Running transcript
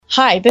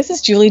Hi, this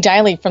is Julie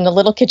Diley from The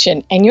Little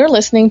Kitchen, and you're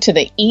listening to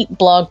the Eat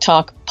Blog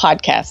Talk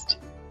podcast.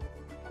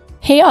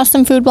 Hey,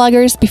 awesome food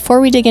bloggers.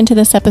 Before we dig into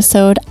this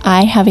episode,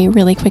 I have a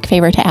really quick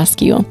favor to ask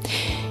you.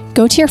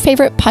 Go to your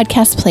favorite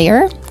podcast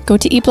player, go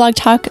to Eat Blog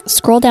Talk,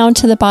 scroll down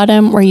to the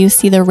bottom where you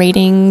see the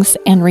ratings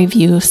and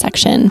review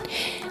section.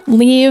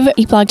 Leave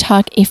Eat Blog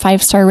Talk a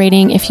 5-star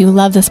rating if you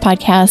love this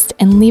podcast,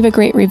 and leave a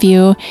great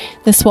review.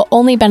 This will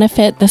only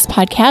benefit this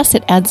podcast.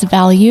 It adds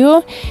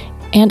value.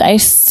 And I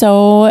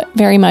so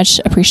very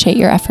much appreciate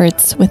your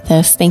efforts with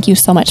this. Thank you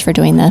so much for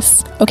doing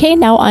this. Okay,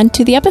 now on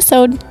to the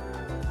episode.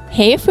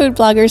 Hey, food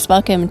bloggers.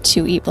 Welcome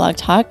to Eat Blog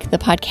Talk, the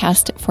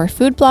podcast for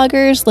food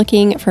bloggers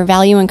looking for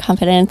value and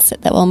confidence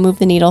that will move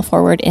the needle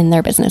forward in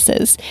their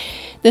businesses.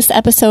 This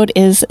episode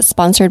is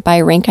sponsored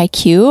by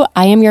RankIQ.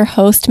 I am your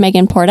host,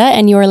 Megan Porta,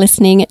 and you are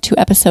listening to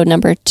episode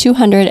number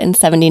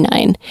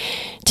 279.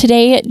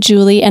 Today,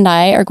 Julie and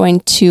I are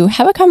going to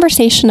have a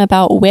conversation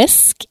about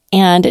Whisk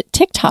and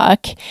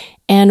TikTok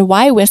and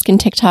why Whisk and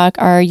TikTok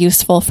are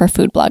useful for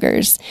food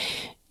bloggers.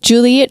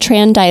 Julie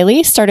Tran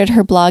Diley started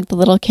her blog, The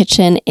Little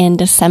Kitchen, in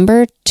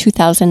December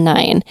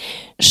 2009.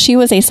 She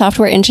was a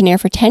software engineer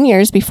for 10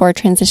 years before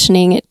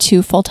transitioning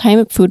to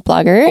full-time food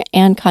blogger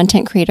and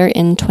content creator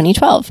in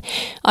 2012.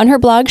 On her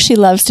blog, she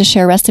loves to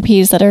share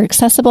recipes that are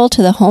accessible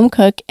to the home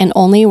cook and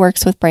only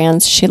works with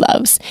brands she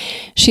loves.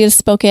 She has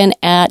spoken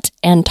at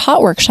and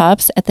taught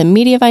workshops at the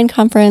Mediavine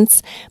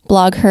Conference,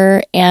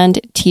 BlogHer, and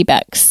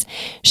TBEX.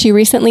 She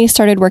recently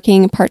started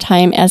working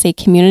part-time as a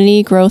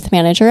community growth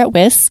manager at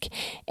Whisk,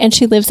 and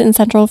she lives in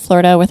Central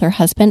Florida with her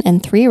husband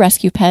and 3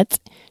 rescue pets,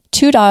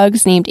 2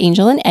 dogs named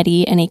Angel and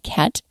Eddie, and a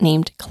cat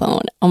named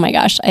Clone. Oh my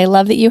gosh, I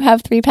love that you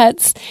have 3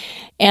 pets,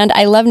 and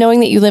I love knowing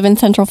that you live in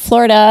Central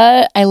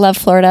Florida. I love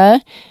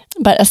Florida,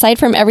 but aside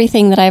from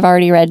everything that I've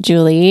already read,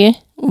 Julie,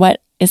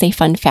 what is a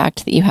fun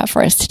fact that you have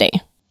for us today?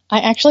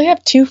 I actually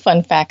have 2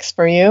 fun facts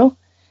for you.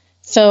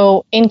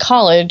 So in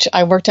college,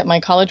 I worked at my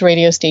college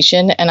radio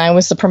station, and I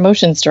was the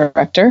promotions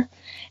director.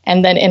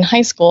 And then in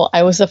high school,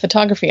 I was a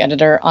photography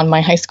editor on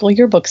my high school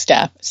yearbook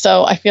staff.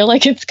 So I feel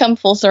like it's come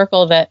full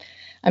circle that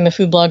I'm a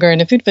food blogger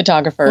and a food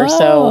photographer.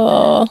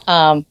 Whoa.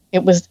 So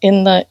it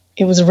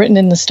was written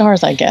in the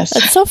stars, I guess.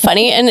 That's so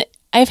funny. And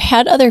I've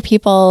had other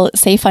people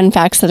say fun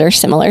facts that are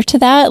similar to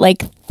that,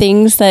 like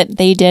things that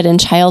they did in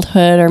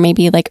childhood or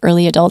maybe like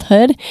early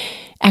adulthood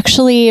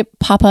actually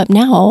pop up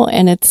now.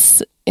 And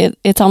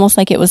it's almost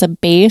like it was a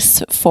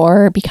base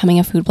for becoming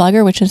a food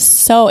blogger, which is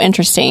so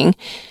interesting.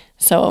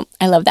 So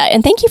I love that.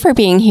 And thank you for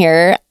being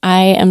here.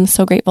 I am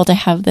so grateful to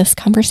have this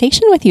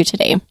conversation with you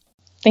today.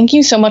 Thank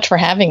you so much for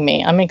having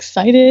me. I'm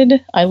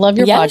excited. I love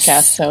your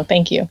podcast, so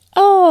thank you.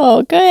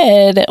 Oh,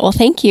 good. Well,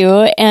 thank you.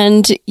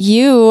 And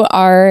you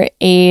are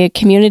a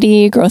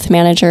community growth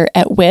manager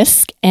at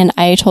Whisk. And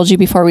I told you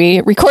before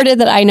we recorded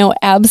that I know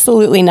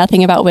absolutely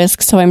nothing about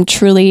Whisk. So I'm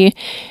truly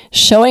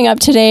showing up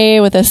today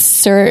with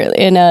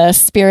in a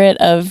spirit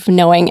of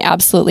knowing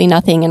absolutely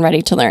nothing and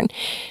ready to learn.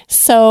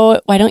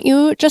 So why don't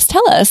you just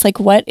tell us,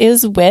 like, what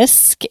is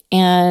Whisk?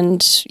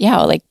 And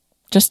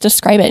just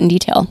describe it in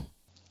detail.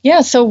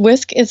 Yeah, so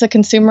Whisk is a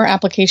consumer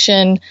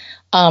application.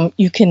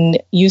 You can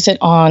use it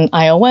on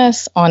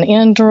iOS, on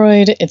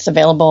Android. It's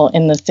available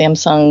in the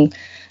Samsung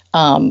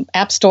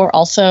App Store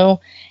also.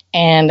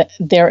 And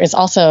there is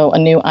also a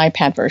new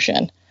iPad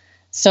version.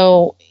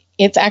 So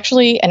it's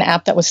actually an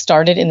app that was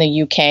started in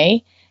the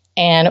UK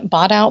and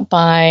bought out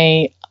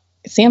by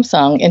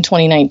Samsung in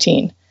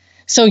 2019.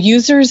 So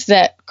users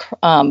that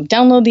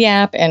download the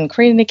app and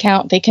create an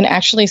account, they can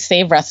actually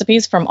save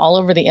recipes from all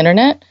over the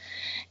internet.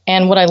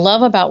 And what I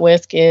love about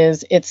Whisk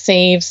is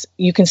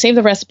you can save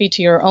the recipe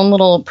to your own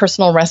little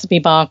personal recipe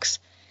box.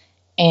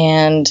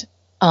 And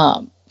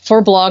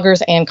for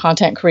bloggers and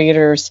content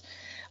creators,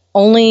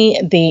 only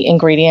the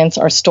ingredients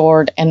are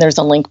stored and there's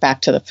a link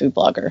back to the food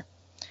blogger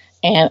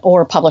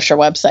or publisher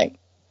website.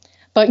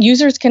 But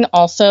users can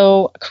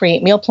also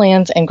create meal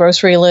plans and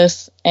grocery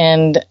lists.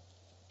 And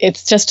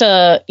it's just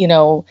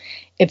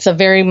it's a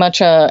very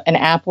much an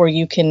app where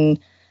you can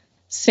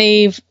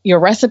save your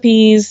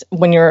recipes.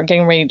 When you're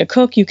getting ready to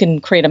cook, you can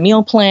create a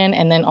meal plan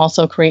and then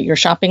also create your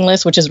shopping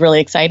list, which is really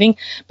exciting.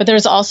 But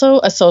there's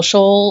also a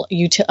social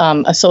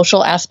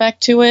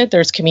aspect to it.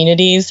 There's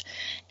communities,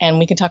 and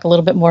we can talk a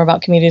little bit more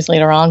about communities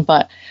later on.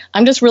 But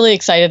I'm just really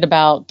excited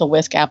about the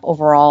Whisk app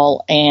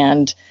overall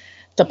and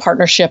the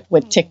partnership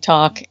with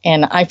TikTok.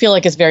 And I feel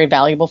like it's very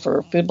valuable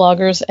for food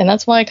bloggers. And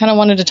that's why I kind of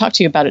wanted to talk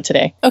to you about it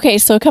today. Okay,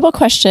 so a couple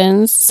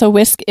questions. So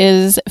Whisk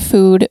is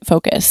food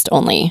focused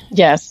only?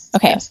 Yes.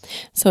 Okay. Yes.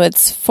 So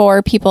it's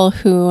for people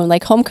who,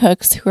 like home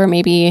cooks, who are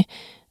maybe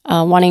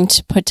wanting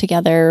to put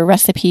together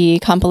recipe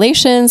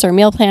compilations or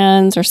meal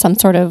plans or some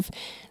sort of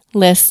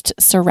list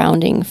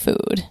surrounding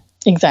food.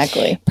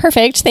 Exactly.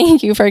 Perfect.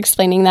 Thank you for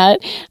explaining that.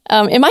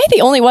 Am I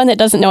the only one that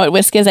doesn't know what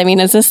Whisk is? I mean,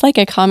 is this like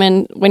a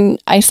common, when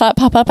I saw it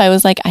pop up, I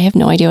was like, I have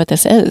no idea what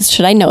this is.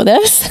 Should I know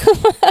this?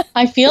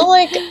 I feel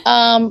like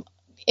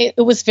it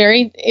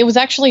was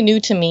actually new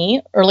to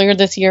me earlier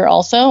this year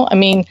also. I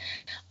mean,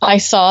 I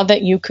saw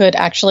that you could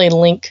actually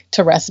link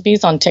to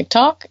recipes on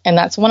TikTok, and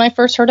that's when I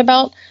first heard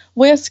about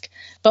Whisk.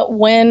 But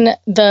when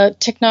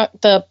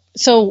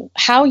so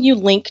how you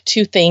link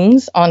to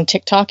things on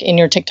TikTok in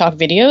your TikTok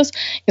videos,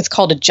 it's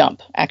called a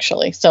jump,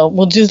 actually. So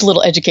we'll do a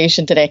little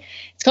education today.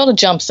 It's called a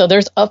jump. So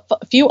there's a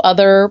few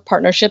other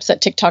partnerships that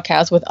TikTok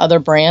has with other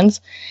brands.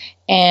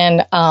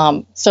 And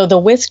so the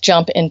Whisk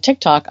jump in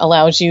TikTok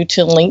allows you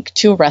to link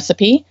to a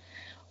recipe,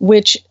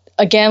 which,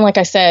 again, like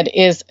I said,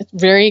 is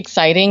very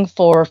exciting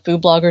for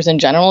food bloggers in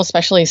general,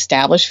 especially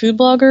established food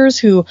bloggers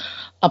who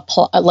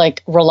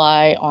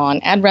rely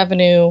on ad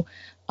revenue,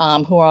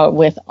 who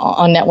are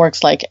on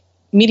networks like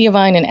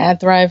Mediavine and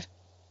AdThrive.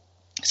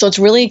 So it's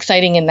really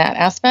exciting in that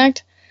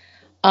aspect.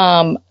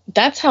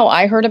 That's how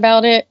I heard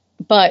about it.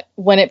 But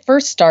when it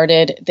first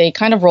started, they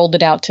kind of rolled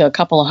it out to a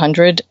couple of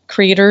hundred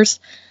creators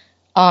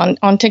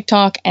on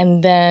TikTok.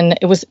 And then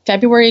it was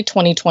February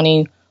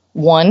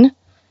 2021.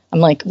 I'm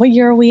like, what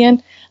year are we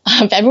in?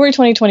 February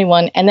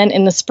 2021. And then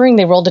in the spring,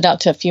 they rolled it out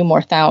to a few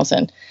more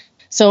thousand.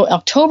 So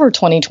October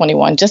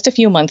 2021, just a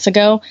few months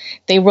ago,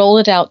 they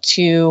rolled it out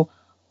to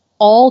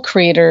all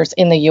creators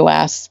in the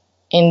US,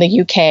 in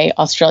the UK,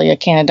 Australia,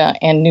 Canada,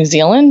 and New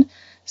Zealand.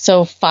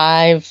 So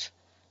five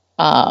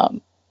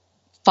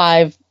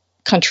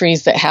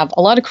countries that have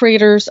a lot of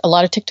creators, a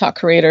lot of TikTok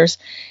creators.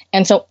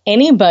 And so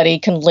anybody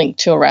can link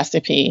to a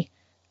recipe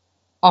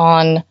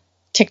on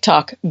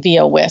TikTok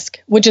via Whisk,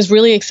 which is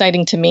really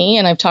exciting to me.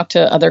 And I've talked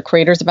to other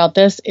creators about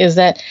this, is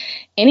that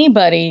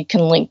anybody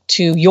can link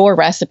to your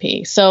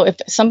recipe. So if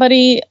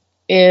somebody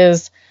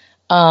is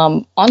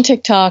on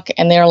TikTok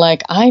and they're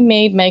like, I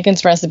made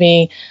Megan's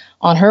recipe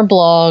on her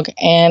blog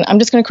and I'm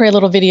just going to create a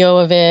little video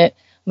of it.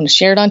 I'm going to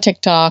share it on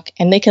TikTok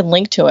and they can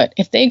link to it.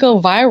 If they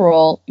go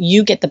viral,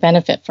 you get the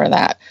benefit for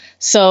that.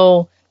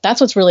 So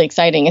that's what's really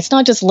exciting. It's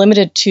not just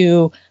limited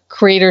to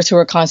creators who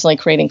are constantly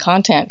creating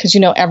content, because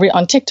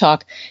on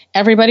TikTok,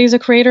 everybody's a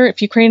creator.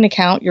 If you create an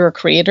account, you're a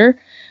creator,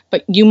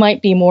 but you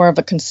might be more of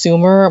a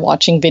consumer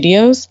watching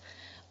videos.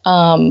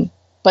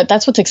 But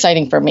that's what's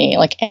exciting for me.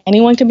 Like,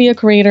 anyone can be a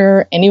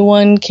creator.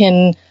 Anyone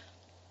can,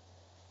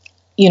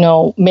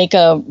 make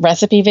a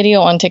recipe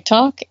video on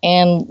TikTok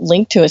and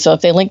link to it. So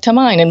if they link to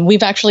mine, and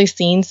we've actually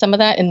seen some of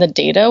that in the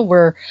data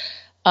where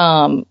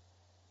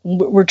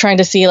we're trying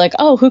to see like,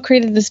 oh, who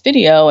created this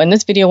video? And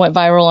this video went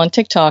viral on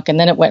TikTok, and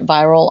then it went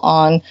viral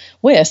on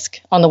Whisk,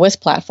 on the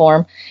Whisk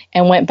platform,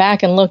 and went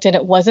back and looked, and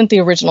it wasn't the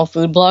original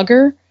food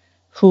blogger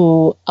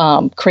who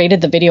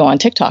created the video on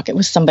TikTok. It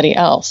was somebody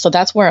else. So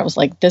that's where I was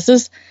like, this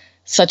is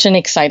such an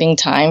exciting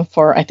time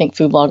for, I think,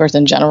 food bloggers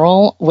in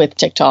general with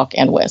TikTok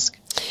and Whisk.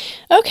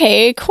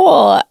 Okay,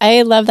 cool.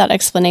 I love that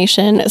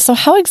explanation. So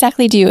how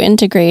exactly do you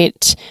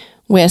integrate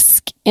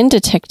Whisk into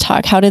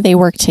TikTok? How do they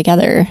work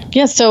together?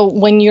 Yeah, so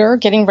when you're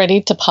getting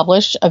ready to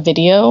publish a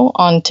video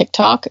on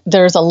TikTok,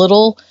 there's a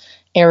little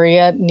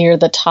area near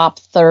the top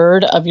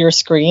third of your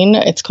screen.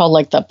 It's called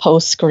like the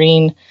post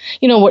screen.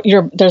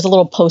 There's a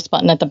little post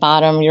button at the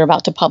bottom. You're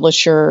about to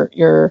publish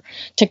your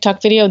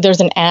TikTok video.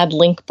 There's an add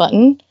link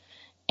button.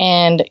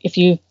 And if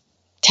you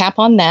tap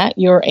on that,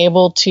 you're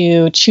able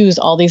to choose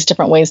all these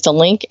different ways to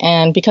link.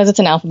 And because it's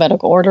in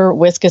alphabetical order,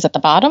 Whisk is at the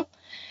bottom.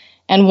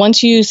 And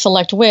once you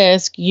select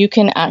Whisk, you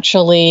can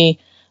actually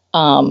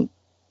copy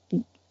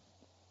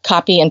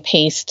and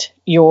paste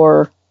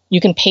your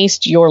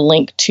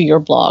link to your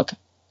blog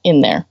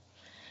in there.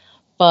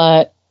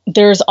 But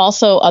there's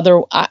also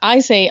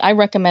I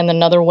recommend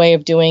another way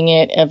of doing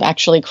it, of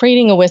actually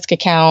creating a Whisk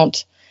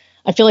account.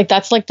 I feel like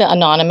that's like the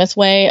anonymous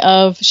way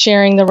of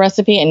sharing the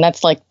recipe. And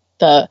that's like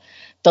the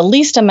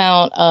least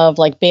amount of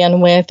like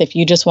bandwidth. If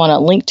you just want to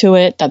link to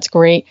it, that's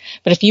great.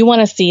 But if you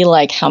want to see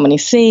like how many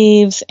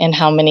saves and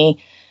how many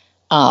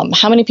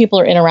people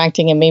are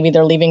interacting and maybe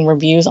they're leaving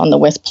reviews on the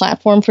Whisk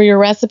platform for your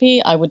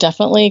recipe, I would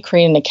definitely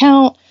create an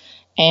account,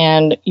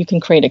 and you can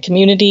create a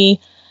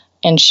community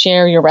and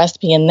share your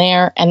recipe in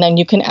there. And then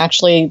you can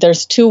actually,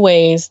 there's two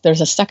ways.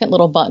 There's a second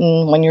little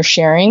button when you're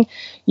sharing.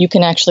 You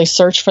can actually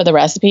search for the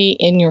recipe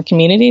in your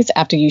communities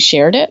after you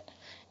shared it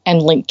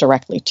and link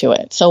directly to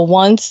it. So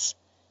once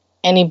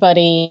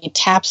anybody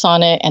taps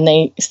on it and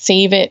they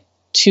save it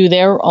to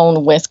their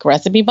own Whisk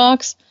recipe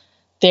box,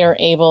 you're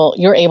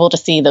able to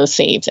see those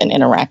saves and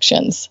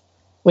interactions,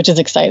 which is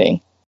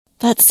exciting.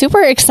 That's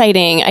super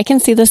exciting. I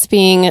can see this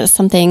being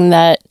something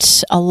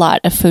that a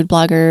lot of food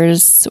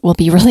bloggers will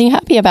be really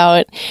happy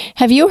about.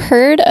 Have you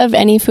heard of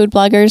any food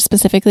bloggers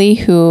specifically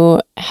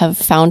who have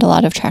found a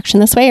lot of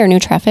traction this way, or new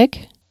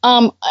traffic?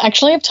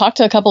 Actually, I've talked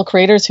to a couple of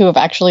creators who have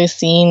actually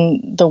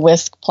seen the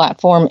Whisk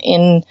platform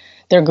in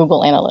their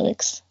Google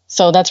Analytics.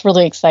 So that's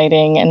really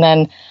exciting. And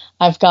then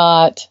I've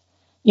got,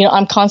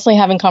 I'm constantly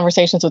having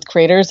conversations with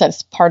creators.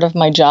 That's part of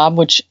my job,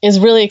 which is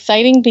really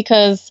exciting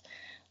because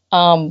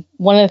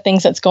one of the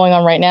things that's going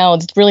on right now,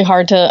 it's really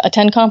hard to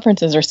attend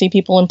conferences or see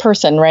people in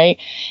person, right?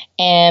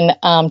 And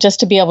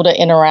just to be able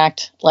to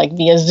interact like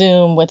via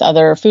Zoom with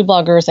other food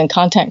bloggers and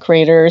content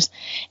creators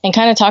and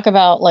kind of talk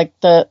about like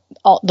the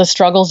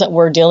struggles that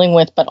we're dealing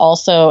with, but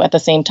also at the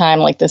same time,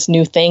 like this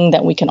new thing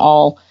that we can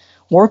all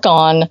work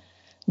on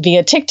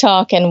via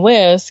TikTok and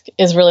Whisk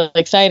is really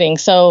exciting.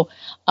 So,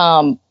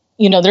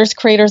 there's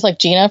creators like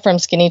Gina from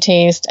Skinny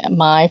Taste,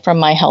 Mai from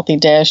My Healthy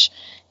Dish,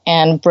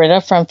 and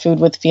Britta from Food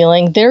with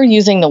Feeling. They're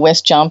using the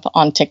Whisk Jump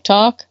on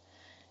TikTok.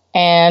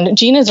 And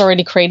Gina's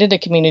already created a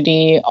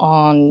community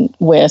on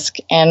Whisk,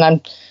 and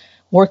I'm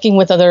working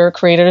with other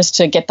creators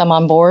to get them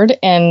on board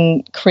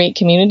and create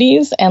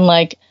communities. And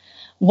like,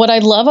 what I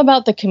love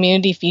about the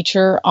community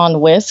feature on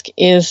Whisk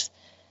is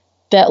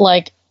that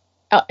like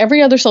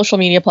every other social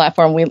media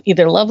platform, we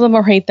either love them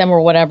or hate them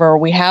or whatever.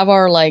 We have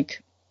our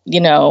like,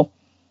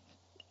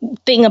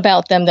 thing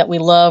about them that we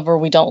love or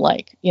we don't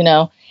like,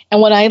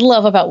 And what I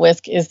love about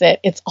Whisk is that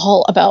it's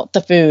all about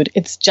the food.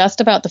 It's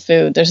just about the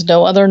food. There's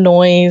no other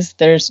noise.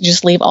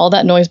 Just leave all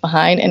that noise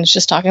behind, and it's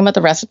just talking about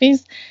the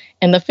recipes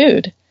and the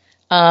food.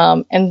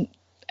 And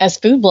as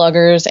food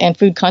bloggers and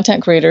food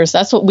content creators,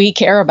 that's what we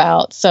care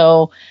about.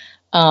 So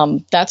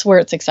that's where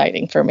it's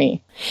exciting for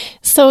me.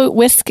 So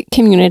Whisk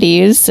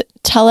communities,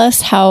 tell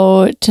us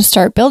how to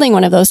start building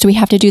one of those. Do we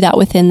have to do that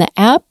within the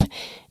app?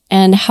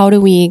 And how do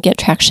we get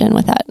traction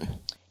with that?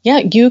 Yeah,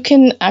 you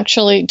can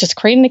actually just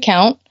create an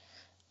account.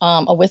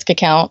 A Whisk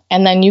account,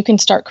 and then you can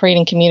start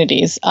creating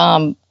communities.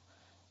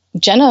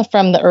 Jenna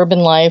from the Urban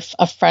Life,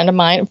 a friend of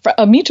mine,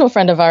 a mutual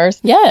friend of ours,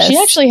 yes, she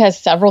actually has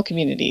several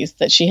communities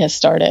that she has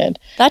started.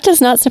 That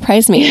does not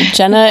surprise me.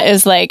 Jenna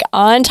is like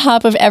on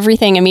top of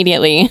everything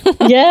immediately.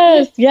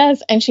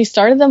 Yes. And she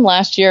started them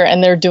last year,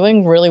 and they're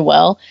doing really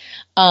well.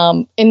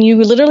 And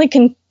you literally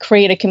can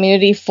create a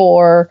community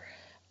for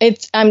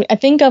it's. I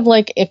think of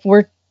like if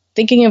we're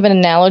thinking of an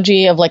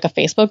analogy of like a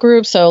Facebook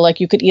group. So like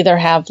you could either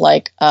have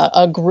like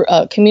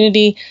a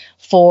community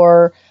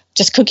for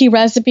just cookie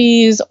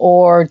recipes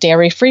or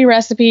dairy-free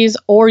recipes,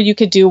 or you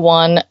could do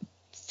one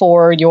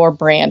for your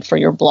brand, for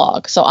your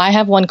blog. So I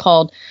have one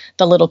called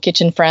The Little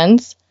Kitchen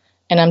Friends,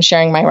 and I'm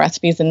sharing my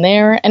recipes in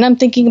there. And I'm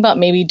thinking about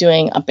maybe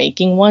doing a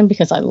baking one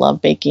because I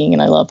love baking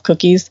and I love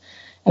cookies.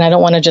 And I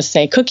don't want to just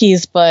say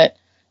cookies, but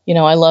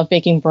I love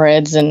baking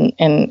breads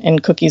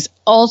and cookies,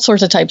 all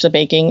sorts of types of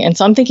baking. And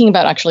so I'm thinking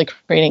about actually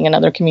creating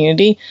another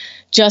community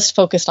just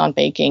focused on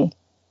baking.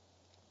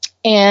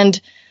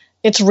 And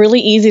it's really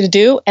easy to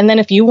do. And then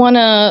if you want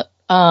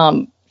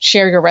to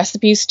share your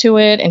recipes to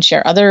it and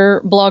share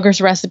other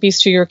bloggers'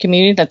 recipes to your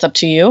community, that's up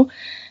to you.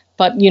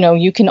 But,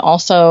 you can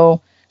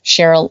also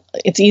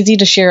it's easy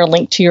to share a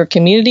link to your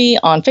community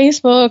on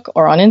Facebook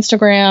or on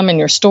Instagram and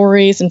your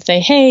stories and say,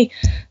 hey,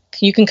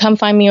 you can come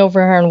find me over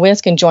here on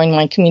Whisk and join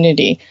my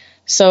community.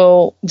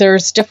 So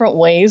there's different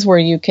ways where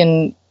you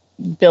can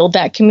build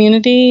that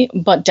community,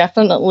 but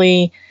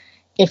definitely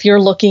if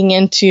you're looking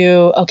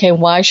into, okay,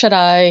 why should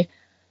I,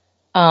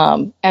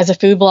 as a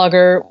food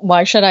blogger,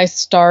 why should I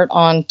start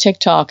on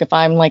TikTok if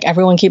I'm like,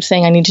 everyone keeps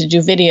saying I need to do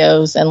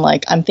videos and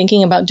like, I'm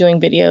thinking about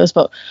doing videos,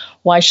 but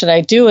why should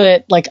I do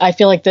it? Like, I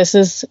feel like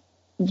the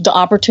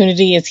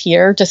opportunity is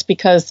here just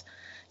because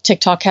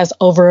TikTok has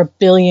over 1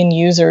 billion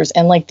users,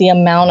 and like the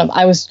amount of,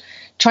 I was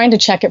trying to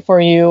check it for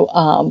you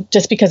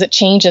just because it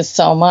changes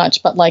so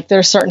much, but like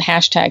there's certain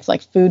hashtags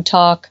like food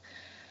talk,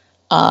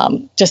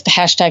 just the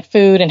hashtag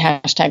food and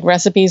hashtag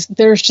recipes.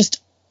 There's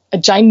just a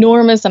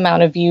ginormous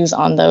amount of views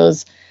on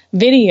those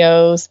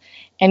videos.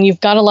 And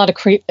you've got a lot of,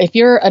 if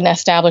you're an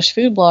established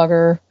food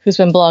blogger who's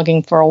been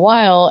blogging for a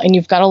while and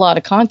you've got a lot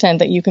of content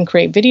that you can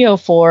create video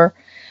for,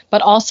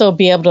 but also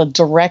be able to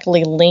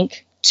directly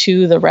link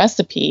to the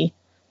recipe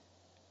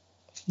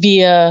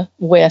via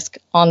Whisk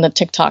on the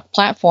TikTok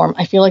platform,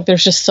 I feel like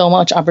there's just so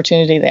much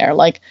opportunity there.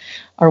 Like,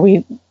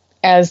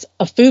 as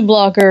a food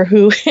blogger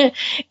who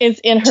is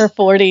in her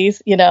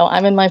 40s,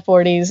 I'm in my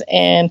 40s,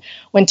 and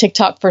when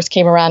TikTok first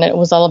came around, it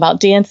was all about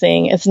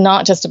dancing. It's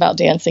not just about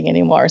dancing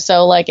anymore.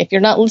 So like, if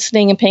you're not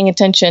listening and paying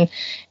attention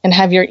and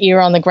have your ear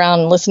on the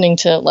ground and listening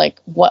to like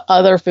what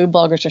other food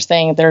bloggers are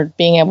saying, they're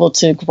being able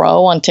to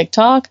grow on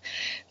TikTok,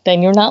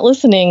 then you're not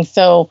listening.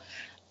 So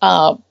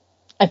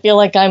I feel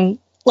like I'm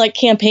like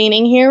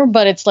campaigning here,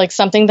 but it's like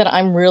something that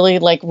I'm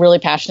really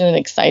passionate and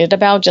excited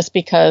about just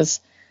because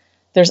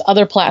there's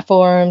other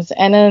platforms,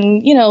 and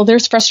then,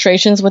 there's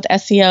frustrations with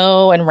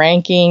SEO and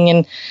ranking,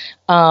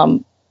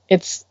 and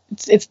it's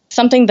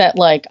something that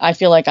like, I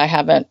feel like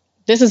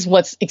this is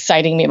what's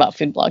exciting me about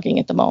food blogging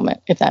at the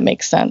moment, if that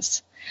makes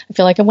sense. I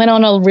feel like I went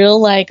on a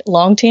real like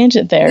long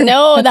tangent there.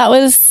 No, that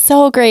was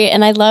so great.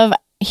 And I love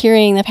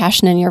hearing the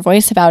passion in your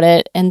voice about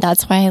it. And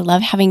that's why I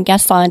love having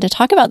guests on to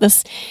talk about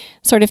this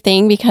sort of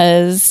thing,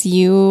 because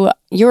you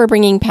are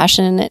bringing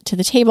passion to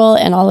the table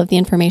and all of the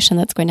information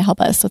that's going to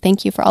help us. So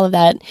thank you for all of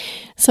that.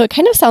 So it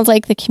kind of sounds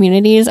like the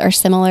communities are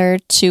similar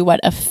to what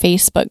a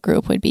Facebook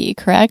group would be,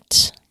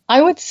 correct?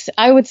 I would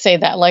say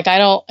that. Like,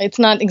 it's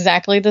not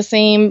exactly the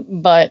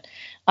same, but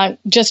I'm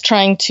just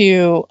trying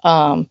to,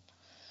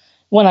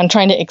 when I'm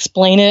trying to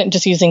explain it,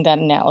 just using that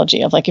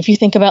analogy of like, if you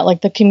think about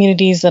like the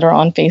communities that are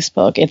on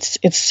Facebook, it's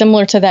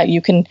similar to that.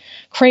 You can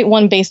create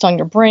one based on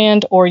your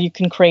brand, or you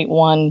can create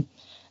one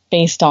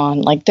based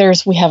on like,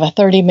 we have a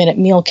 30-minute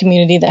meal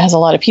community that has a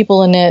lot of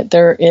people in it.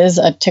 There is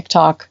a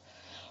TikTok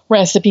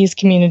recipes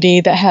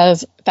community that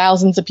has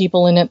thousands of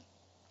people in it.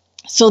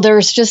 So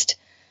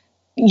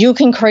you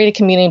can create a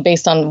community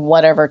based on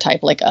whatever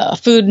type, like a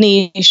food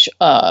niche,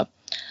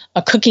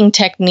 a cooking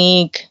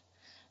technique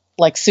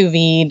like sous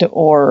vide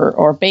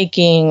or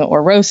baking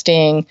or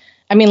roasting.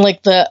 I mean,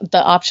 like the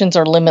options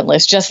are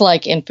limitless. Just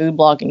like in food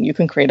blogging, you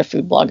can create a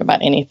food blog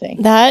about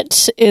anything.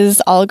 That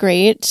is all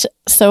great.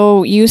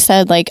 So you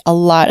said like a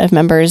lot of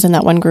members in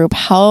that one group.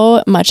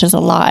 How much is a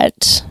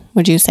lot,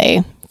 would you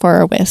say,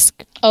 for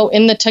Whisk? Oh,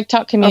 in the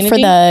TikTok community? For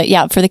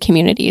the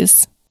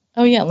communities.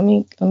 Oh yeah, let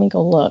me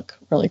go look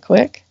really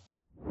quick.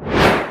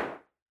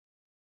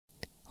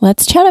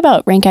 Let's chat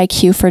about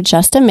RankIQ for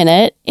just a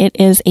minute. It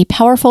is a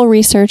powerful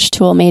research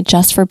tool made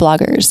just for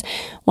bloggers.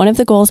 One of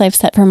the goals I've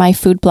set for my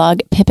food blog,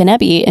 Pip and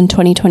Ebby, in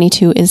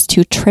 2022 is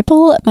to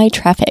triple my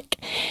traffic.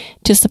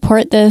 To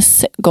support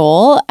this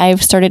goal,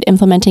 I've started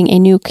implementing a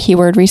new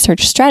keyword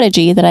research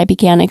strategy that I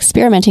began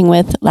experimenting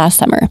with last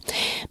summer.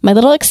 My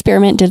little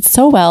experiment did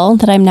so well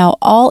that I'm now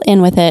all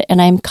in with it,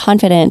 and I'm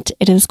confident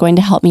it is going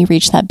to help me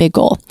reach that big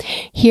goal.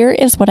 Here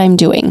is what I'm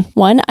doing.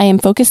 1, I am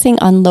focusing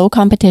on low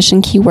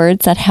competition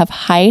keywords that have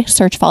high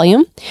search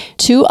volume.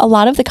 2, a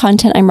lot of the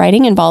content I'm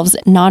writing involves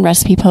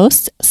non-recipe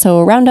posts,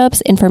 so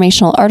roundups,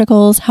 informational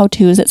articles,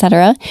 how-tos,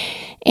 etc.,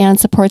 and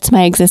supports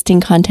my existing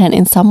content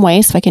in some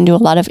way, so I can do a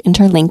lot of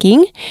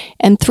interlinking.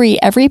 And 3,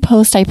 every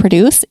post I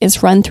produce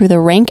is run through the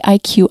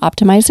RankIQ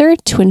optimizer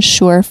to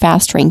ensure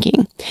fast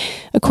ranking.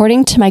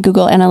 According to my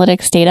Google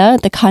Analytics data,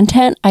 the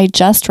content I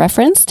just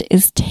referenced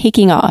is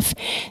taking off.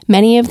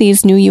 Many of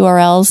these new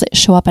URLs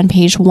show up on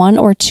page 1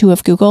 or 2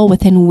 of Google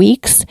within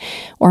weeks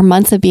or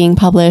months of being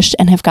published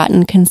and have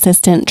gotten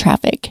consistent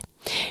traffic.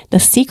 The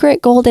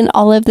secret gold in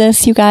all of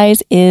this, you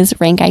guys, is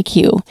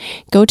RankIQ.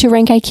 Go to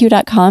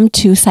rankiq.com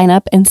to sign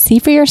up and see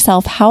for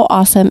yourself how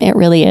awesome it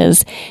really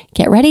is.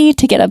 Get ready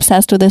to get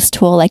obsessed with this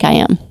tool like I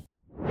am.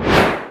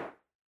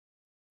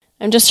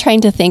 I'm just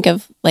trying to think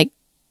of like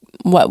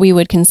what we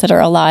would consider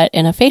a lot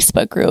in a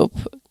Facebook group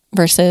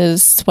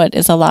versus what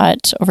is a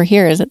lot over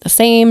here. Is it the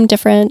same,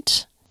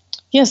 different?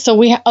 Yeah, so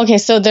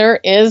so there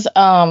is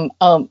I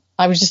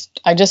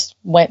just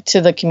went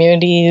to the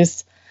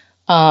communities.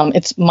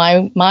 It's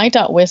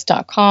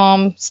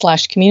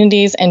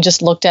my.whisk.com/communities and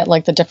just looked at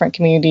like the different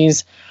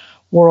communities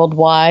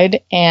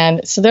worldwide.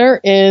 And so there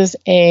is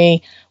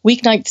a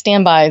weeknight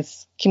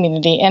standbys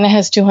community and it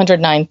has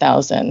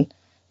 209,000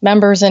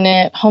 members in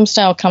it.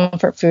 Homestyle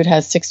Comfort Food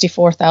has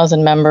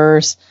 64,000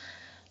 members.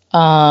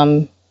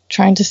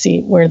 Trying to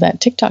see where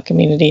that TikTok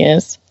community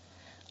is.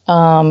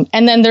 And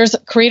then there's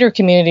creator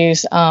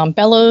communities,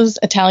 Bello's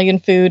Italian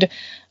Food.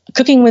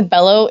 Cooking with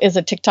Bello is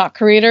a TikTok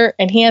creator,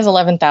 and he has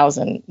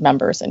 11,000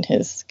 members in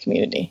his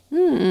community.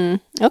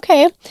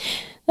 Okay.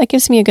 That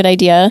gives me a good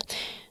idea.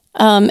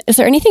 Is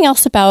there anything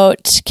else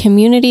about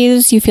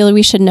communities you feel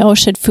we should know?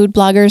 Should food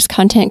bloggers,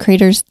 content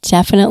creators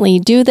definitely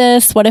do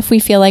this? What if we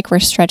feel like we're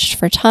stretched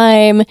for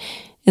time?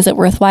 Is it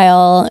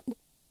worthwhile?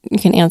 You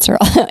can answer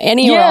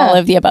any or all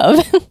of the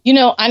above. You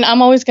know,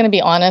 I'm always going to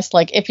be honest.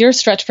 Like, if you're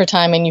stretched for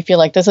time and you feel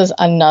like this is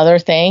another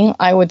thing,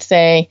 I would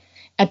say,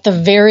 at the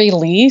very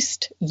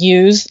least,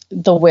 use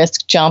the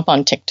Whisk Jump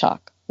on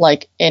TikTok.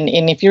 Like, and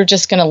if you're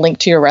just going to link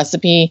to your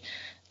recipe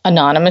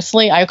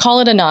anonymously, I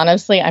call it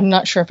anonymously. I'm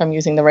not sure if I'm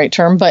using the right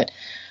term, but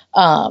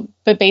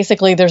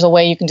basically there's a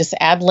way you can just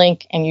add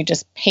link and you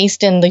just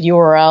paste in the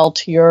URL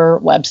to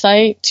your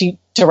website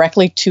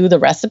directly to the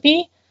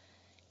recipe.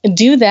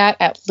 Do that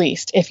at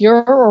least. If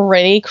you're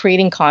already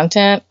creating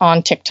content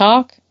on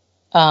TikTok,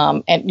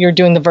 and you're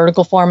doing the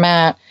vertical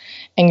format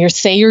and you're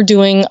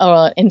doing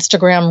an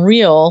Instagram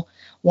reel,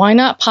 why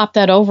not pop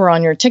that over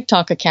on your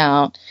TikTok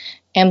account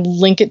and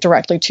link it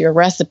directly to your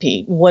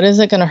recipe? What is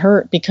it going to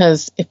hurt?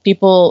 Because if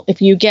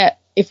you get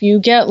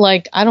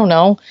like, I don't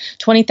know,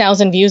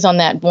 20,000 views on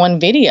that one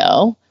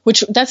video,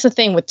 which that's the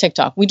thing with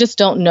TikTok. We just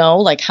don't know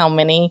like how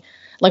many,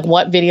 like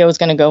what video is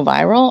going to go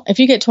viral. If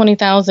you get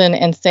 20,000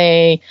 and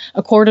say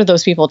a quarter of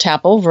those people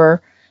tap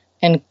over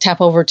to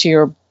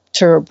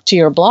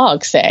your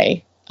blog,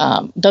 say,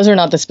 those are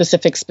not the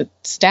specific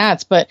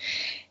stats, but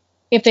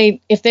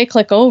if they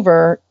click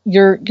over,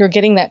 you're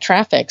getting that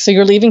traffic. So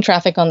you're leaving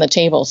traffic on the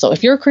table. So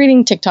if you're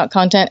creating TikTok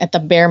content, at the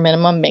bare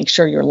minimum, make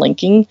sure you're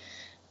linking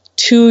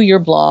to your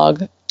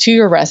blog, to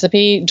your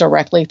recipe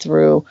directly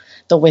through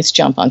the Whisk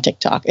Jump on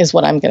TikTok is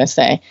what I'm going to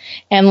say.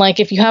 And like,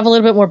 if you have a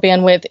little bit more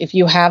bandwidth, if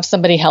you have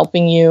somebody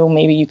helping you,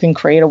 maybe you can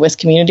create a Whisk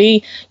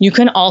community. You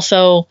can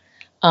also,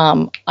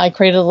 I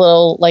created a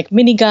little like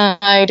mini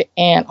guide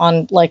and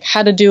on like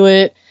how to do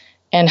it,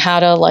 and how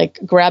to like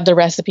grab the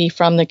recipe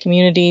from the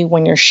community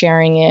when you're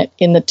sharing it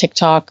in the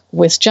TikTok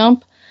Whisk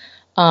Jump.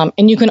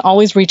 And you can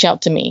always reach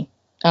out to me.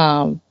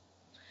 You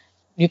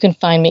can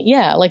find me.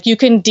 Yeah. Like you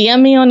can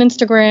DM me on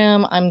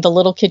Instagram. I'm the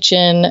Little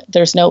Kitchen.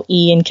 There's no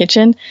E in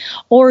kitchen.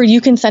 Or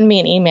you can send me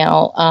an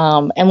email.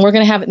 And we're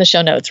going to have it in the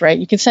show notes, right?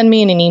 You can send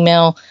me an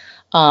email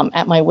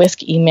at my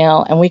Whisk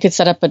email and we could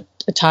set up a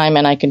time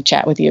and I can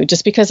chat with you,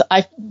 just because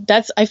I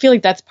feel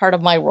like that's part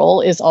of my role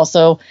is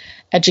also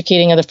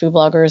educating other food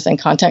bloggers and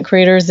content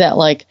creators that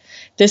like,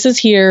 this is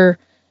here.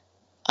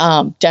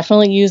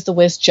 Definitely use the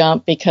Whisk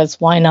Jump because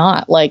why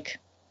not? Like,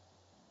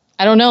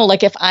 I don't know,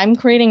 like if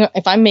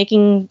I'm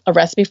making a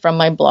recipe from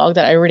my blog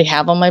that I already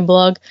have on my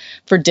blog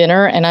for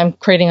dinner and I'm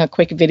creating a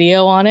quick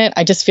video on it,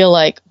 I just feel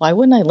like, why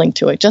wouldn't I link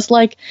to it? Just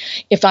like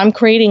if I'm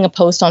creating a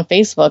post on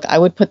Facebook, I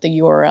would put the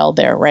URL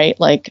there, right?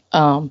 Like,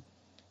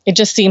 it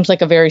just seems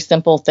like a very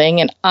simple thing.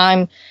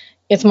 And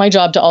it's my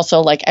job to also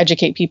like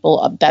educate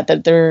people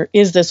that there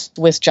is this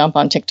Whisk jump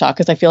on TikTok,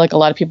 because I feel like a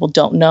lot of people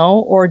don't know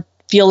or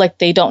feel like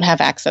they don't have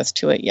access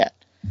to it yet.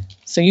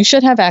 So you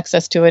should have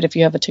access to it if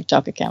you have a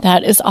TikTok account.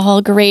 That is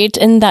all great.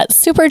 And that's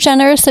super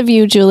generous of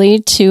you, Julie,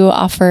 to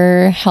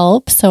offer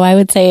help. So I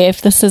would say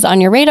if this is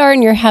on your radar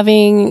and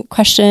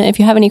if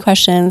you have any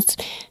questions,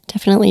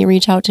 definitely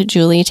reach out to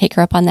Julie, take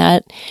her up on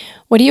that.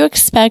 What do you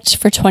expect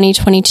for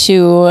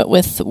 2022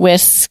 with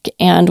Whisk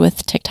and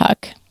with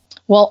TikTok?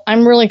 Well,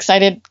 I'm really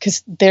excited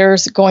because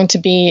there's going to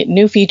be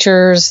new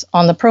features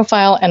on the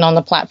profile and on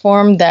the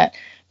platform that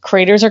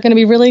creators are going to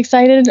be really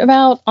excited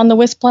about on the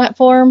Whisk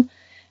platform.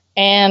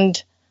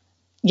 And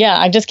yeah,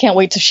 I just can't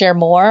wait to share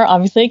more.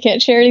 Obviously, I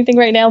can't share anything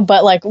right now,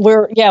 but like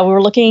we're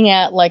looking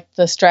at like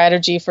the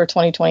strategy for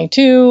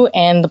 2022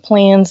 and the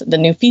plans, the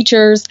new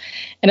features,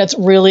 and it's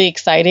really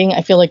exciting.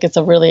 I feel like it's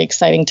a really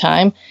exciting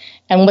time.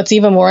 And what's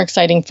even more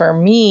exciting for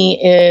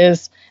me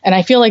is, and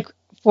I feel like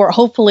for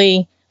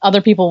hopefully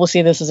other people will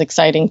see this as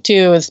exciting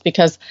too, is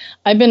because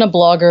I've been a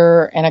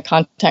blogger and a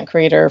content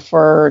creator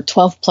for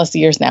 12 plus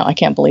years now. I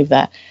can't believe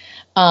that.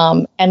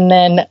 And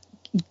then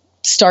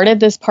started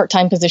this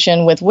part-time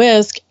position with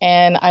Whisk,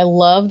 and I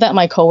love that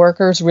my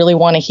coworkers really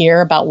want to hear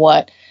about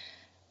what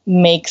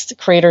makes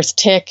creators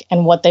tick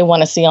and what they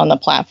want to see on the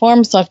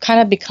platform. So I've kind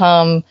of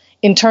become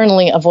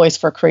internally a voice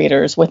for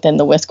creators within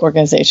the Whisk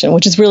organization,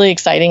 which is really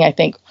exciting, I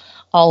think,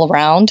 all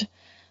around.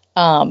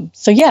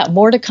 So yeah,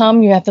 more to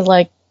come. You have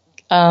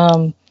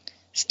to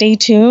stay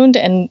tuned,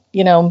 and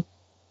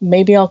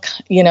maybe I'll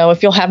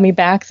if you'll have me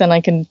back, then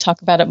I can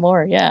talk about it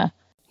more.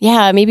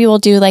 Yeah, maybe we'll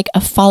do like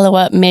a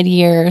follow-up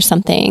mid-year or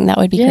something. That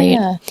would be great.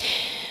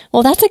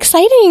 Well, that's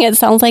exciting. It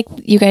sounds like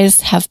you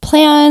guys have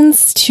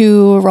plans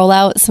to roll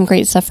out some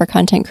great stuff for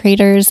content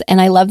creators.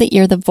 And I love that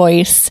you're the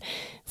voice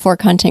for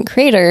content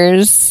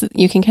creators.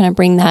 You can kind of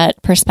bring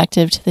that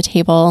perspective to the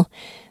table.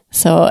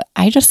 So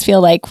I just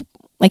feel like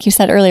you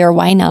said earlier,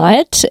 why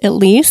not at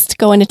least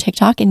go into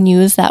TikTok and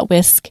use that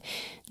Whisk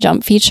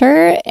jump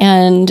feature?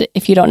 And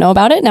if you don't know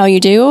about it, now you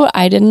do.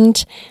 I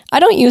don't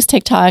use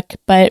TikTok,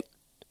 but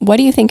what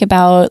do you think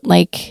about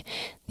like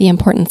the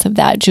importance of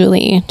that,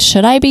 Julie?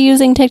 Should I be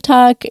using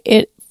TikTok?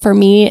 It, for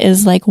me,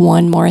 is like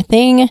one more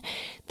thing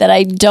that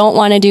I don't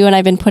want to do, and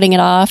I've been putting it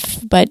off.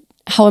 But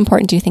how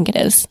important do you think it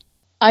is?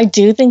 I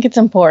do think it's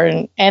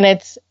important. And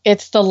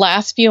it's the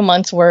last few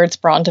months where it's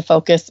brought into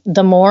focus.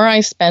 The more I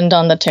spend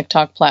on the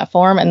TikTok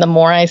platform and the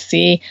more I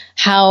see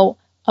how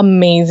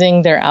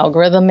amazing their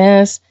algorithm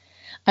is,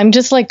 I'm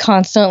just like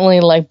constantly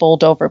like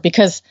bowled over,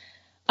 because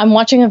I'm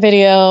watching a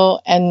video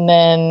and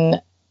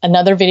then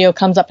another video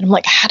comes up and I'm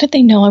like, how did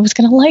they know I was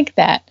going to like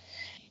that?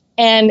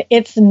 And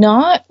it's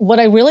not what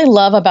I really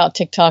love about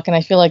TikTok. And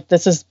I feel like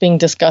this is being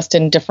discussed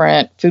in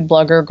different food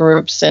blogger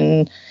groups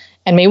and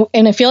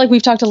I feel like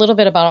we've talked a little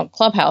bit about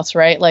Clubhouse,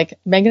 right? Like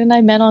Megan and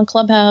I met on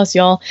Clubhouse,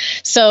 y'all.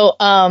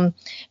 So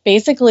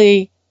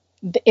basically,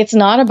 it's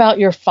not about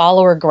your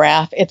follower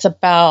graph. It's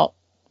about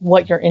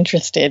what you're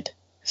interested.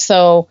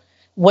 So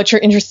what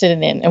you're interested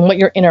in and what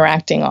you're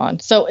interacting on.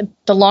 So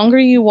the longer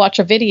you watch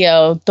a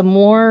video, the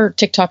more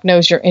TikTok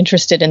knows you're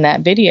interested in that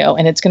video,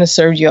 and it's going to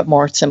serve you up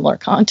more similar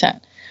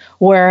content.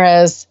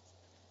 Whereas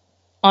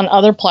on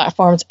other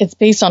platforms, it's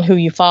based on who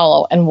you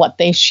follow and what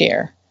they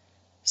share.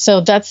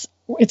 So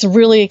it's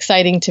really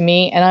exciting to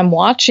me. And I'm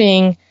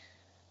watching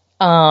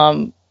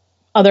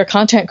other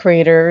content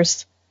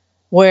creators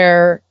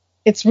where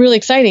it's really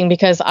exciting,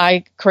 because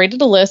I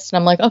created a list and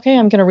I'm like, okay,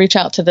 I'm going to reach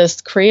out to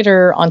this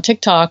creator on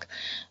TikTok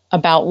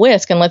about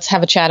Whisk and let's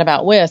have a chat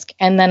about Whisk.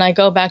 And then I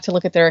go back to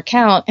look at their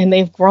account and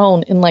they've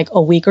grown in like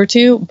a week or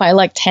two by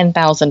like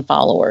 10,000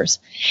 followers.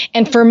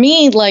 And for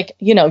me, like,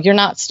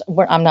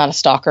 I'm not a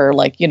stalker,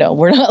 like,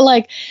 we're not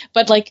like,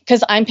 but like,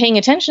 because I'm paying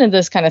attention to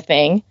this kind of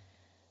thing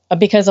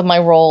because of my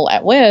role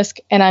at Whisk.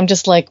 And I'm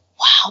just like,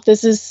 wow,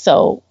 this is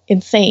so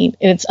insane.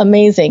 And it's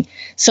amazing.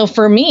 So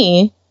for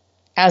me,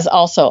 as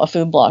also a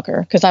food blogger,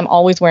 because I'm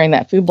always wearing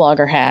that food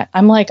blogger hat,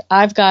 I'm like,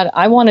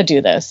 I want to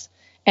do this.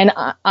 And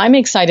I'm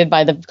excited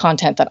by the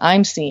content that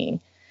I'm seeing.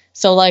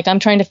 So like, I'm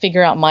trying to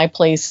figure out my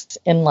place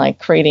in like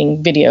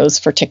creating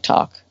videos for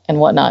TikTok and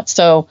whatnot.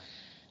 So,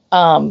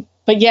 but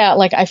yeah,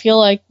 like, I feel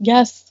like,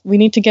 yes, we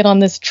need to get on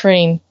this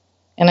train.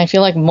 And I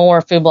feel like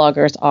more food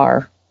bloggers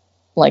are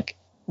like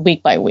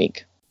week by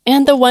week.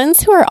 And the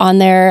ones who are on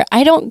there,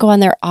 I don't go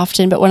on there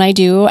often, but when I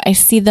do, I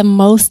see the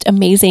most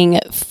amazing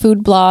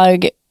food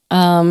blog,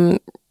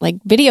 like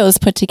videos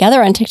put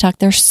together on TikTok.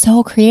 They're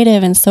so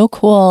creative and so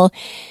cool.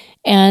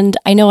 And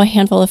I know a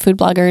handful of food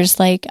bloggers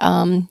like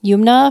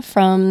Yumna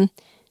from,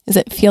 is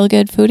it Feel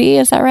Good Foodie?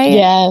 Is that right?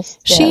 Yes.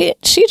 She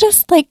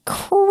just like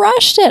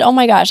crushed it. Oh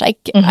my gosh. I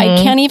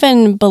can't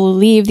even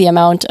believe the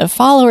amount of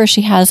followers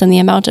she has and the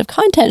amount of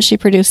content she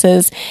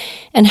produces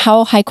and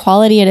how high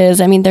quality it is.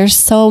 I mean, there's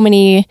so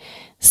many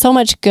so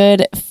much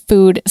good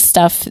food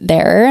stuff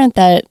there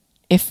that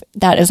if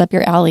that is up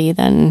your alley,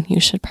 then you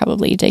should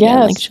probably dig in,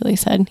 like Julie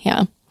said.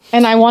 Yeah.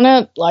 And I want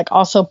to like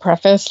also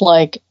preface,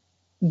 like,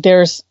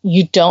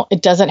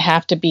 it doesn't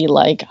have to be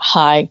like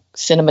high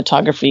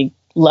cinematography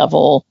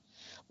level,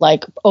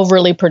 like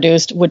overly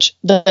produced, which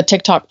the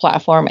TikTok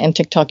platform and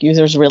TikTok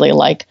users really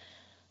like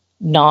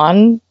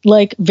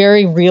like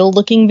very real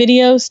looking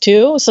videos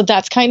too. So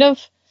that's kind of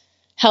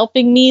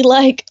helping me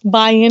like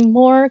buy in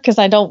more, because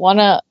I don't want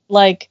to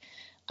like,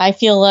 I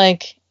feel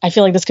like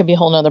this could be a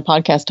whole nother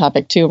podcast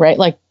topic too, right?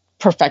 Like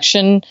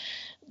perfectionism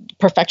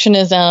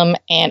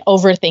and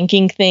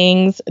overthinking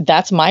things.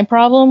 That's my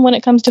problem when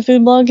it comes to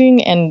food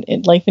blogging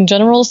and life in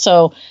general.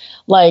 So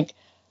like,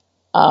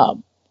 I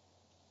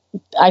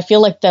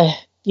feel like the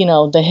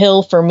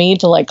hill for me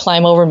to like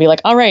climb over and be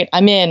like, all right,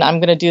 I'm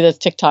going to do this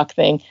TikTok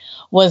thing,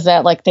 was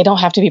that like, they don't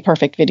have to be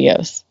perfect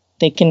videos.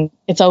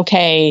 It's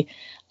okay.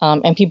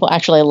 And people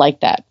actually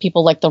like that.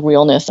 People like the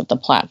realness of the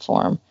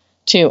platform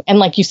too. And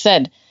like you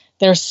said,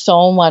 there's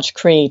so much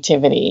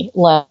creativity,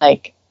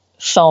 like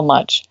so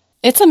much.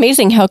 It's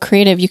amazing how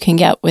creative you can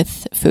get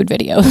with food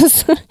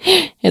videos.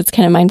 It's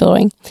kind of mind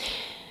blowing.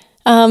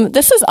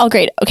 This is all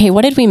great. Okay,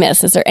 what did we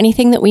miss? Is there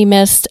anything that we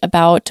missed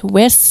about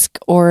Whisk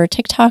or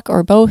TikTok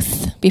or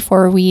both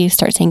before we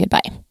start saying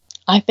goodbye?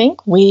 I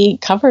think we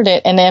covered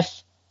it. And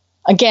if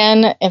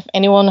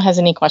anyone has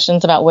any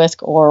questions about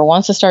Whisk or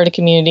wants to start a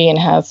community and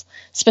has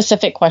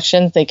specific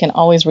questions, they can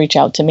always reach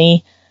out to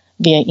me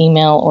via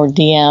email or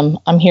DM.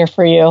 I'm here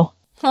for you.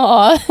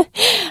 Aw.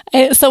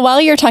 So while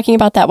you're talking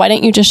about that, why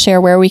don't you just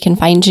share where we can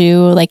find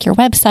you, like your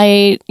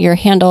website, your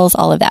handles,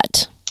 all of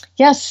that?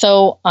 Yes.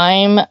 So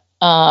I'm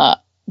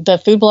the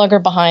food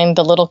blogger behind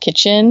The Little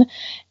Kitchen,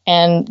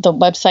 and the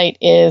website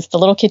is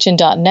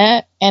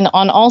thelittlekitchen.net. And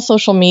on all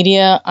social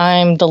media,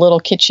 I'm The Little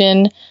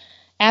Kitchen,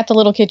 at The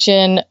Little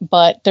Kitchen,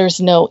 but there's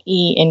no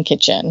E in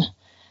kitchen.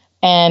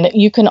 And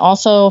you can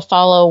also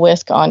follow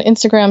Whisk on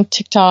Instagram,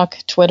 TikTok,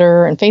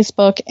 Twitter, and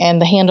Facebook. And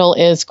the handle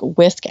is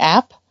Whisk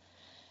app.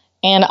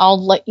 And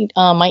I'll let you,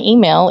 my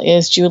email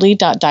is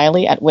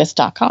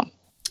julie.diley@whisk.com.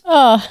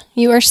 Oh,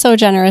 you are so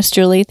generous,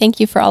 Julie. Thank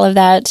you for all of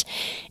that.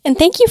 And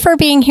thank you for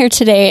being here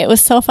today. It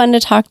was so fun to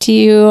talk to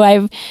you.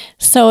 I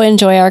so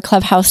enjoy our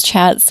Clubhouse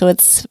chat. So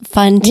it's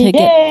fun to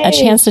get a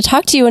chance to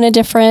talk to you on a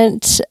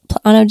different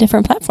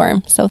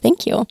platform. So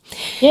thank you.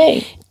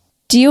 Yay.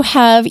 Do you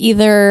have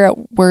either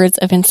words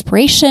of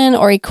inspiration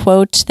or a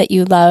quote that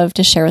you love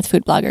to share with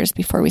food bloggers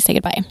before we say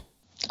goodbye?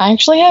 I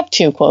actually have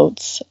two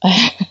quotes.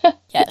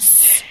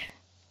 Yes.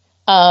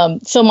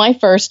 So my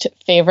first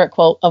favorite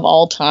quote of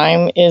all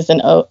time is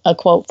a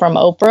quote from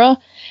Oprah.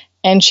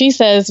 And she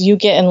says, "You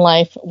get in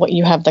life what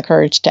you have the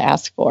courage to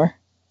ask for."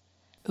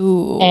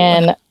 Ooh.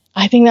 And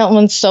I think that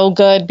one's so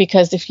good,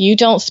 because if you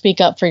don't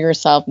speak up for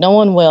yourself, no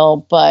one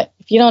will. But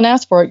if you don't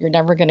ask for it, you're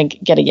never going to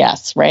get a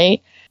yes,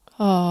 right?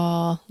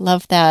 Oh,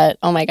 love that.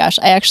 Oh my gosh.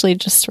 I actually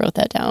just wrote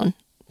that down.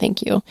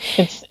 Thank you.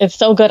 It's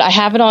so good. I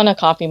have it on a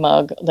coffee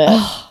mug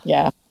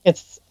yeah,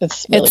 it's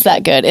really it's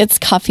that good. It's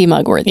coffee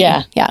mug worthy.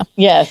 Yeah. Yeah.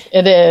 Yes,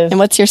 it is. And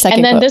what's your second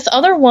And then quote? this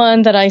other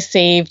one that I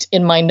saved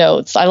in my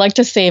notes. I like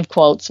to save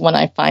quotes when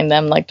I find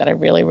them like that I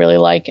really, really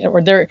like,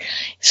 or they're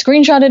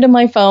screenshotted in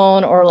my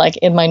phone or like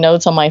in my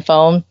notes on my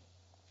phone.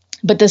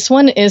 But this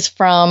one is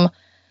from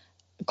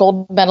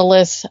gold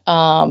medalist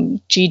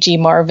Gigi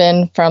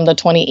Marvin from the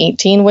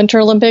 2018 Winter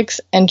Olympics.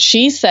 And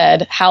she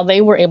said how they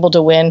were able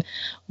to win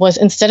was,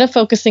 instead of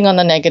focusing on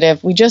the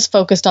negative, we just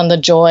focused on the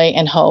joy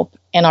and hope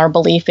and our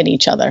belief in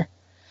each other.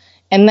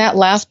 And that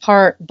last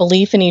part,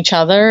 belief in each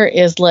other,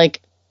 is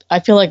like, I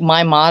feel like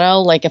my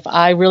motto. Like if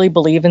I really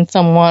believe in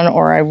someone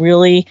or I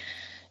really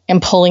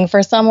am pulling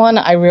for someone,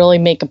 I really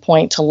make a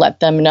point to let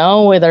them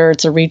know, whether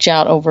it's a reach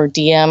out over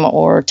DM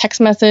or text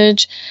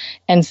message,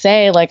 and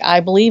say like, I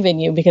believe in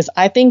you, because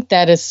I think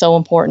that is so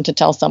important to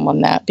tell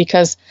someone that,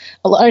 because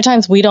a lot of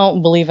times we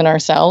don't believe in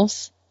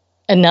ourselves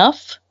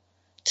enough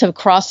to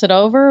cross it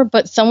over,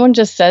 but someone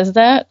just says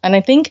that. And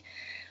I think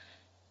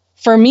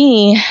for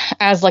me,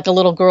 as like a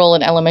little girl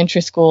in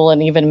elementary school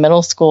and even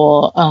middle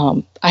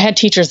school, I had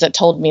teachers that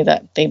told me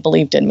that they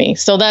believed in me.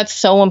 So that's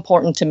so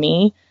important to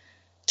me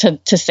to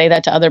say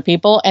that to other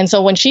people. And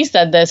so when she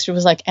said this, she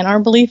was like, and our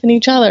belief in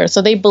each other.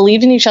 So they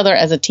believed in each other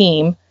as a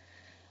team.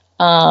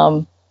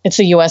 It's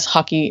the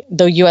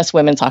U.S.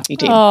 women's hockey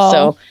team. Oh,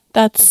 so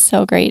that's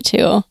so great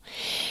too.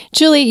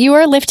 Julie, you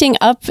are lifting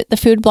up the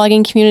food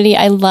blogging community.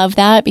 I love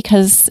that,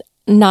 because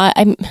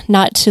I'm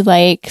not to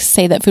like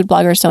say that food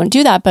bloggers don't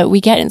do that, but we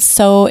get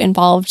so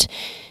involved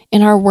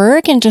in our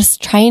work and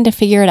just trying to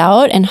figure it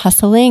out and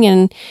hustling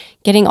and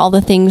getting all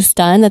the things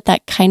done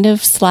that kind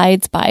of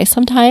slides by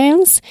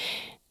sometimes,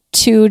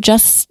 to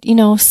just,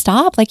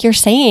 stop, like you're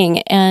saying,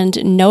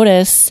 and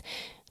notice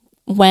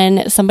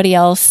when somebody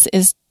else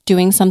is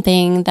doing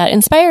something that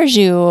inspires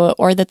you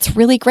or that's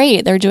really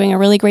great. They're doing a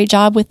really great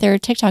job with their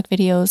TikTok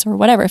videos or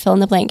whatever, fill in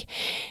the blank.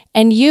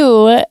 And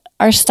you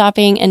are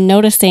stopping and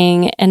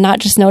noticing, and not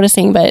just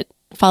noticing, but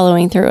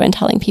following through and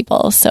telling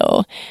people.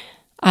 So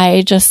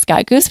I just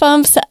got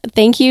goosebumps.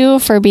 Thank you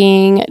for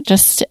being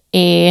just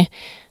a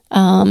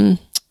a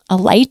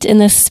light in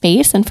this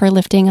space and for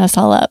lifting us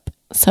all up.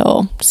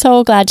 So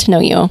glad to know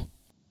you.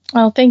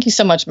 Oh, thank you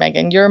so much,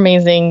 Megan. You're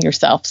amazing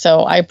yourself.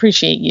 So I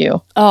appreciate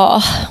you.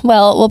 Oh,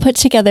 well, we'll put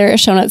together a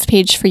show notes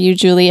page for you,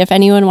 Julie. If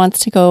anyone wants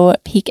to go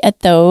peek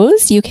at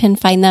those, you can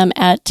find them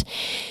at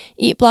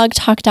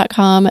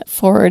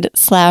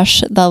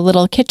eatblogtalk.com/the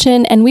little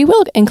kitchen. And we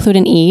will include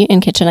an E in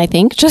kitchen, I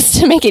think, just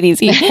to make it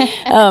easy.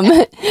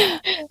 I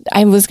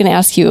was going to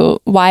ask you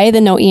why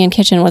the no E in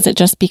kitchen. Was it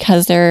just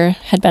because there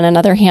had been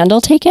another handle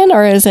taken,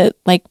 or is it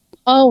like...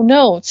 Oh,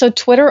 no. So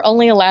Twitter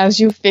only allows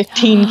you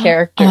 15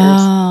 characters.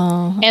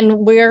 Oh. And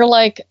we're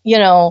like,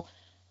 you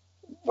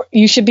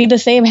should be the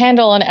same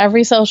handle on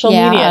every social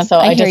media. So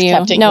I just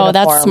kept it uniform.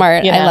 That's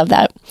smart. I love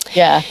that.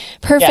 Yeah.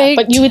 Perfect. Yeah.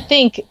 But you would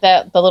think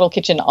that the little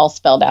kitchen all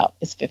spelled out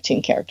is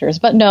 15 characters,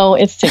 but no,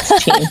 it's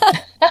 16.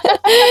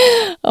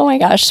 Oh my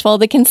gosh. Well,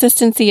 the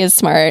consistency is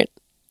smart.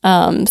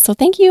 So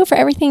thank you for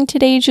everything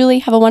today, Julie.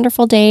 Have a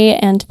wonderful day.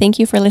 And thank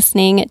you for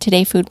listening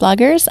today, food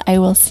bloggers. I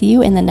will see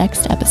you in the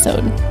next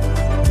episode.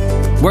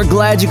 We're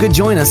glad you could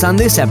join us on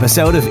this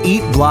episode of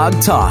Eat Blog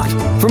Talk.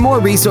 For more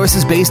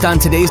resources based on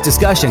today's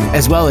discussion,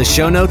 as well as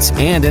show notes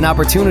and an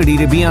opportunity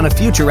to be on a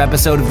future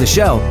episode of the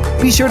show,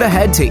 be sure to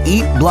head to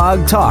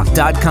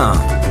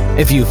eatblogtalk.com.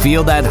 If you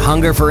feel that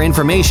hunger for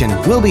information,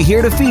 we'll be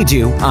here to feed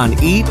you on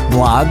Eat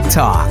Blog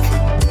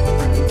Talk.